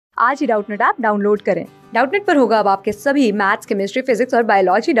आज ही Doubtnut app download करें। डाउटनट पर होगा अब आपके सभी मैथ्स, केमिस्ट्री, फिजिक्स और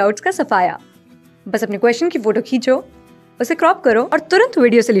बायोलॉजी डाउट्स का सफाया। बस अपने क्वेश्चन की फोटो खींचो, उसे क्रॉप करो और तुरंत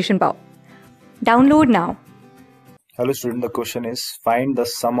वीडियो सोल्यूशन पाओ। Download now. Hello student, the question is find the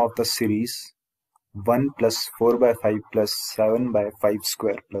sum of the series 1 plus 4 by 5 plus 7 by 5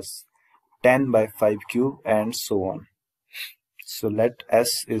 square plus 10 by 5 cube and so on. So let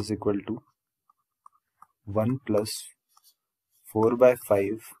S is equal to 1 plus 4 by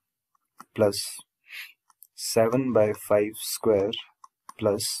 5 plus 7 by 5 square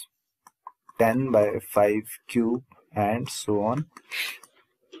plus 10 by 5 cube and so on.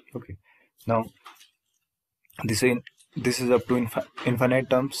 Okay, now this is up to infinite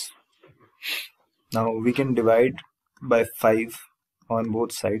terms. Now we can divide by 5 on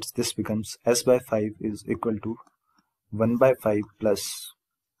both sides. This becomes S by 5 is equal to 1 by 5 plus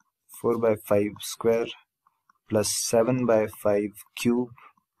 4 by 5 square plus 7 by 5 cube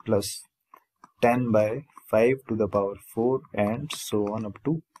plus 10 by 5 to the power 4 and so on up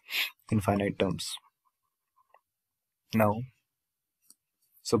to infinite terms. Now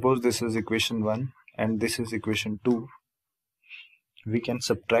suppose this is equation 1 and this is equation 2. We can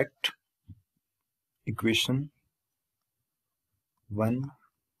subtract equation 1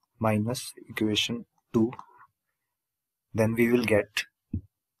 minus equation 2. Then we will get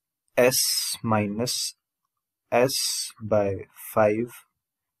S minus S by 5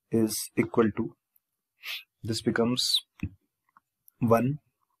 is equal to, this becomes 1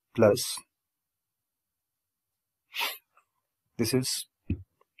 plus, this is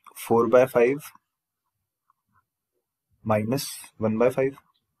 4 by 5 minus 1 by 5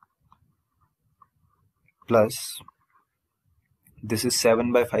 plus, this is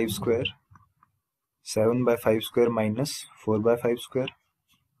 7 by 5 square, 7 by 5 square minus 4 by 5 square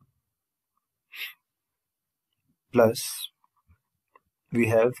plus we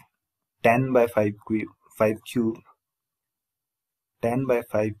have 10 by 5 cube, 10 by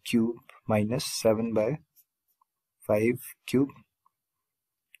 5 cube minus 7 by 5 cube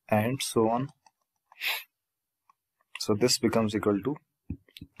and so on. So this becomes equal to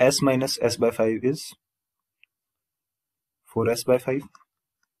S minus S by 5 is 4S by 5.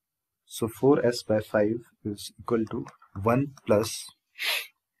 So 4S by 5 is equal to 1 plus,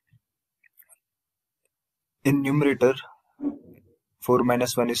 in numerator 4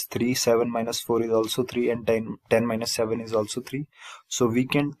 minus 1 is 3, 7 minus 4 is also 3 and 10 minus 7 is also 3. So we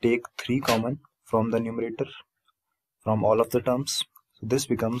can take 3 common from the numerator from all of the terms. So this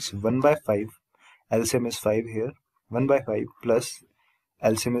becomes 1 by 5, LCM is 5 here, 1 by 5 plus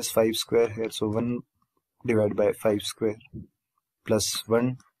LCM is 5 square here, so 1 divided by 5 square plus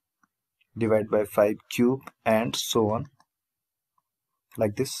 1 divided by 5 cube and so on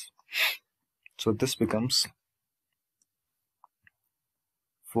like this. So this becomes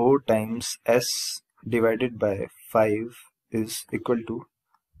 4 times S divided by 5 is equal to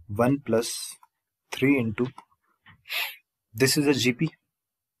 1 plus 3 into, this is a GP.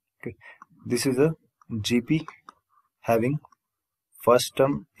 Okay, this is a GP having first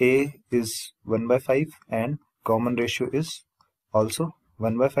term A is 1 by 5 and common ratio is also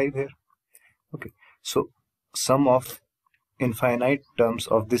 1 by 5 here. Okay, so sum of infinite terms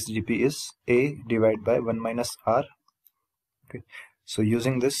of this GP is A divided by 1 minus R. Okay, so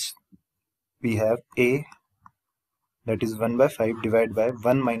using this we have A, that is 1 by 5, divided by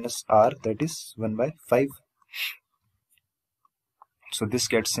 1 minus R, that is 1 by 5. So this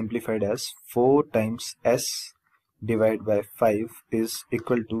gets simplified as 4 times S divided by 5 is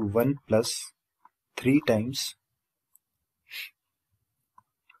equal to 1 plus 3 times,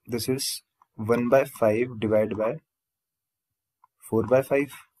 this is 1 by 5 divided by 4 by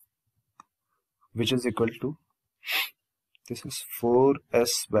 5, which is equal to, this is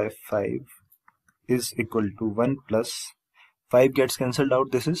 4S by 5 is equal to 1 plus 5 gets cancelled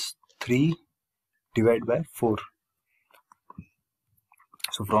out, this is 3 divided by 4.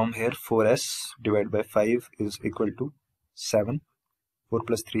 So from here 4S divided by 5 is equal to 7, 4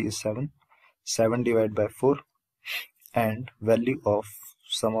 plus 3 is 7, 7 divided by 4, and value of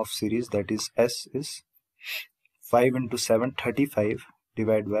sum of series, that is S, is 5 into 7, 35,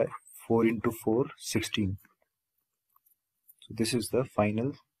 divided by 4 into 4, 16. So this is the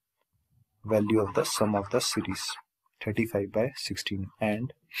final value of the sum of the series, 35 by 16,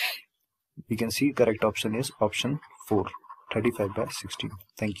 and we can see correct option is option 4, 35 by 16.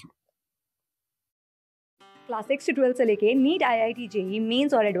 Thank you. Class 6 से 12 से लेके NEET, IIT JEE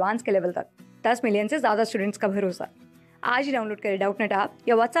mains और advance के level तक 10 million से ज्यादा students का भरोसा। आज ही डाउनलोड करें डाउटनट ऐप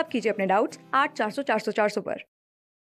या व्हाट्सएप कीजिए अपने डाउट्स 8400 400 400 पर।